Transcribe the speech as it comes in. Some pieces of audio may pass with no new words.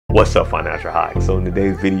What's up, Financial Hawk? So in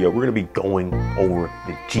today's video, we're gonna be going over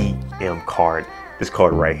the GM card, this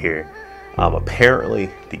card right here. Apparently,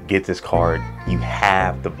 to get this card, you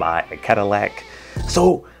have to buy a Cadillac.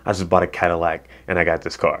 So I just bought a Cadillac and I got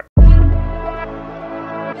this card.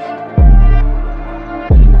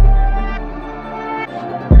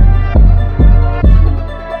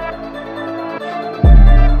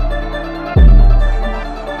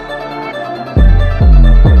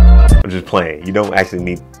 Just playing. You don't actually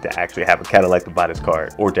need to actually have a Cadillac to buy this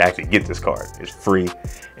card or to actually get this card. It's free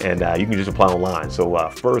and you can just apply online. So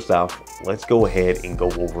first off, let's go ahead and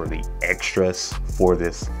go over the extras for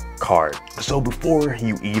this card. So before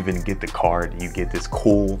you even get the card, you get this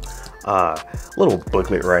cool little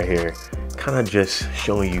booklet right here, kind of just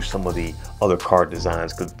showing you some of the other card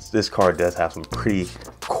designs, because this card does have some pretty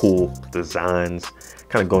cool designs,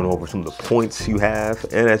 kind of going over some of the points you have.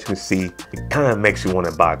 And as you can see, it kind of makes you want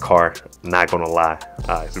to buy a car. Not gonna lie,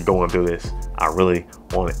 so going through this, I really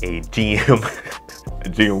want a GM a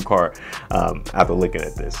GM card after looking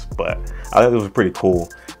at this. But I thought it was pretty cool,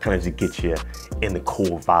 kind of to get you in the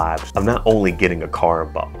cool vibes of not only getting a car,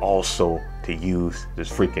 but also to use this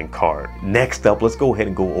freaking card. Next up, let's go ahead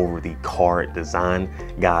and go over the card design.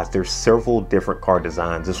 Guys, there's several different card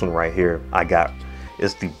designs. This one right here I got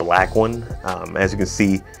is the black one. As you can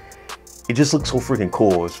see, it just looks so freaking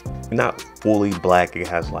cool. It's not fully black. It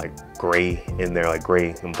has like gray in there, like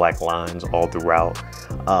gray and black lines all throughout.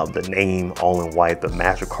 The name all in white. The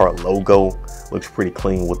MasterCard logo looks pretty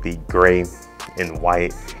clean with the gray and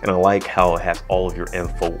white. And I like how it has all of your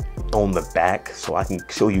info on the back, so I can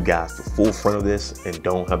show you guys the full front of this and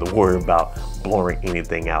don't have to worry about blurring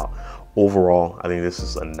anything out. Overall, I think this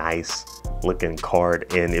is a nice looking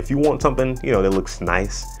card, and if you want something, you know, that looks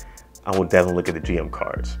nice, I would definitely look at the GM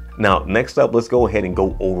cards. Now, next up, let's go ahead and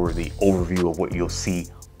go over the overview of what you'll see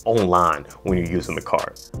online when you're using the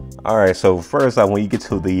card. All right, so first, when you get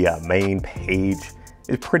to the main page,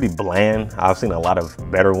 it's pretty bland. I've seen a lot of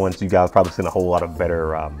better ones. You guys probably seen a whole lot of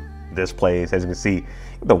better displays. As you can see,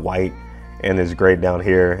 the white and there's gray down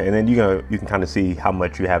here, and then you can kind of see how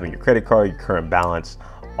much you have in your credit card, your current balance,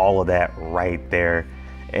 all of that right there.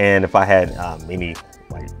 And if I had any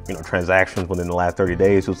transactions within the last 30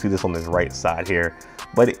 days, you'll see this on this right side here.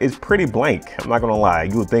 But it's pretty blank. I'm not gonna lie.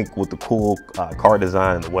 You would think with the cool card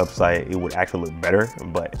design and the website, it would actually look better,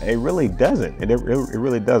 but it really doesn't. It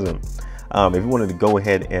really doesn't. If you wanted to go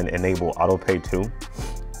ahead and enable auto pay too,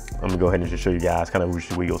 I'm gonna go ahead and just show you guys kind of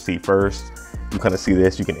what you'll see first. You kind of see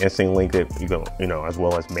this, you can instantly link it, you can, as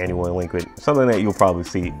well as manually link it, something that you'll probably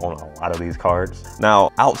see on a lot of these cards. Now,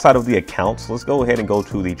 outside of the accounts, let's go ahead and go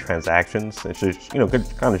to the transactions and just, kind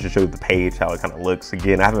of just show you the page, how it kind of looks.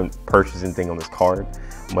 Again, I haven't purchased anything on this card,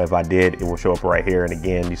 but if I did, it will show up right here. And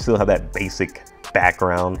again, you still have that basic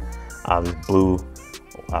background, this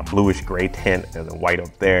bluish gray tint and the white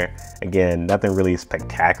up there. Again, nothing really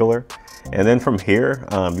spectacular. And then from here,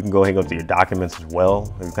 you can go ahead and go to your documents as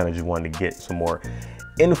well. If you kind of just wanted to get some more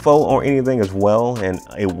info or anything as well, and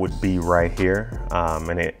it would be right here.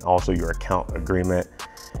 And it also your account agreement.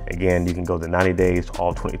 Again, you can go to 90 days to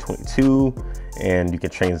all 2022, and you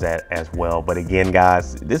can change that as well. But again,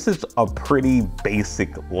 guys, this is a pretty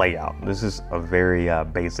basic layout. This is a very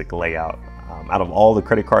basic layout. Out of all the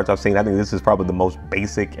credit cards I've seen, I think this is probably the most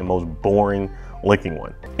basic and most boring looking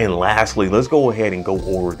one. And lastly, let's go ahead and go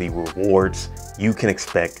over the rewards you can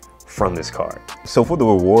expect from this card. So for the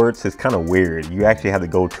rewards, it's kind of weird. You actually have to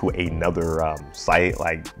go to another site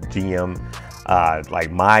like GM, like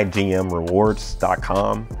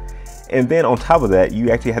mygmrewards.com. And then on top of that,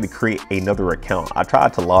 you actually had to create another account. I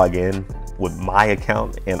tried to log in with my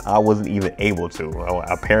account and I wasn't even able to.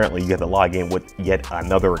 Apparently you have to log in with yet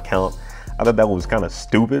another account. I thought that was kind of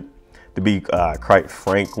stupid, to be quite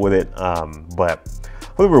frank with it. But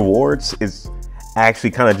for the rewards, it's actually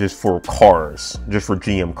kind of just for cars, just for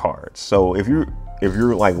GM cards. So if you're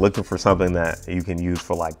like looking for something that you can use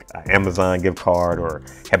for like an Amazon gift card or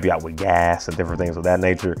help you out with gas and different things of that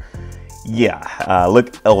nature, yeah,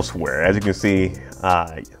 look elsewhere. As you can see,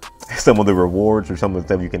 some of the rewards or some of the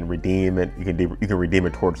stuff you can redeem it. You can redeem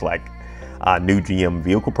it towards like new GM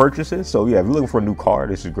vehicle purchases. So yeah, if you're looking for a new car,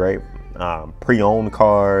 this is great. Pre-owned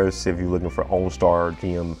cars, if you're looking for OnStar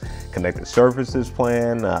GM connected services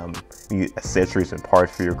plan, accessories and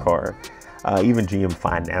parts for your car, even GM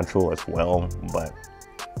financial as well. But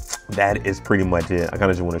that is pretty much it. I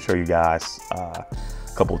kind of just want to show you guys a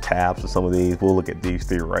couple tabs of some of these. We'll look at these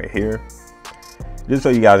three right here, just so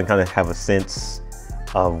you guys can kind of have a sense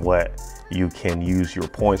of what you can use your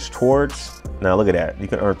points towards. Now look at that. You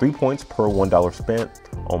can earn 3 points per $1 spent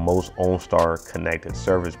on most OnStar connected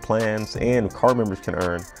service plans, and card members can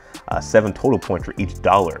earn 7 total points for each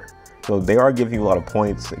dollar. So they are giving you a lot of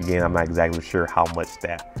points. Again, I'm not exactly sure how much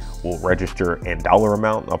that will register in dollar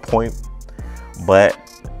amount, a point, but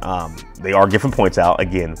they are giving points out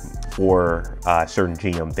again for certain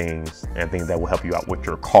GM things and things that will help you out with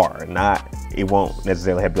your car. It won't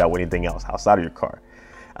necessarily help you out with anything else outside of your car.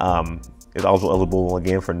 It's also eligible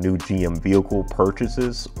again for new GM vehicle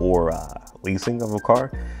purchases or leasing of a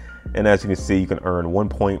car. And as you can see, you can earn 1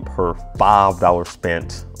 point per $5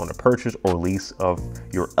 spent on a purchase or lease of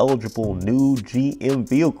your eligible new GM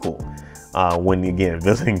vehicle when, again,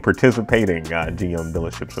 visiting participating GM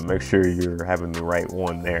dealerships. So make sure you're having the right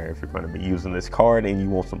one there if you're going to be using this card and you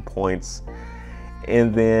want some points.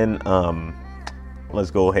 And then let's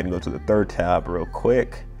go ahead and go to the third tab real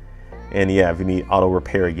quick. And yeah, if you need auto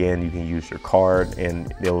repair, again, you can use your card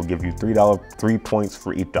and they will give you $3 points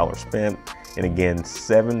for each dollar spent. And again,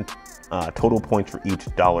 7 total points for each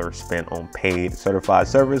dollar spent on paid certified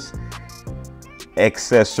service,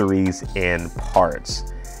 accessories, and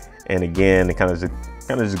parts. And again, it kind of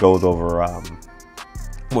just goes over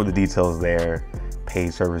more the details there.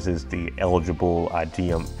 Paid services, the eligible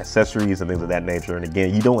GM accessories and things of that nature. And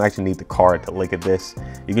again, you don't actually need the card to look at this.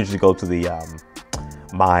 You can just go to the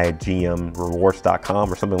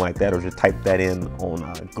mygmrewards.com or something like that, or just type that in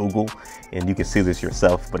on Google and you can see this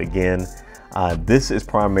yourself. But again, this is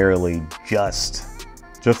primarily just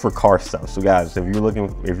for car stuff. So guys, if you're looking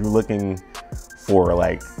for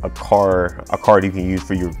like a car you can use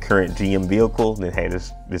for your current GM vehicle, then hey,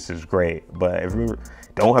 this is great. But if you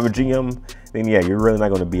don't have a GM, then yeah, you're really not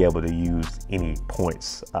going to be able to use any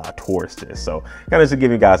points towards this. So kind of to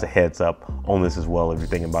give you guys a heads up on this as well if you're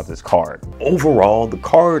thinking about this card. Overall, the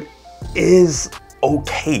card is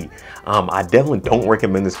okay. I definitely don't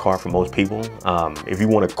recommend this card for most people. If you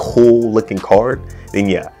want a cool looking card, then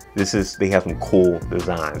yeah, they have some cool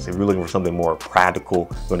designs. If you're looking for something more practical,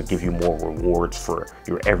 going to give you more rewards for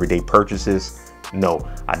your everyday purchases, no,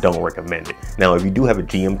 I don't recommend it. Now, if you do have a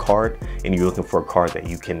GM card and you're looking for a card that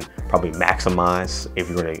you can probably maximize if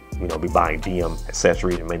you're going to be buying GM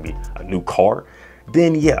accessories and maybe a new car,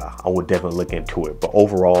 then yeah, I would definitely look into it. But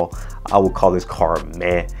overall, I would call this card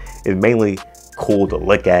meh. It's mainly cool to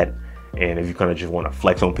look at, and if you kind of just want to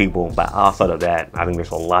flex on people. But outside of that, I think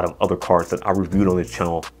there's a lot of other cards that I reviewed on this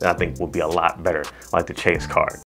channel that I think would be a lot better, like the Chase card.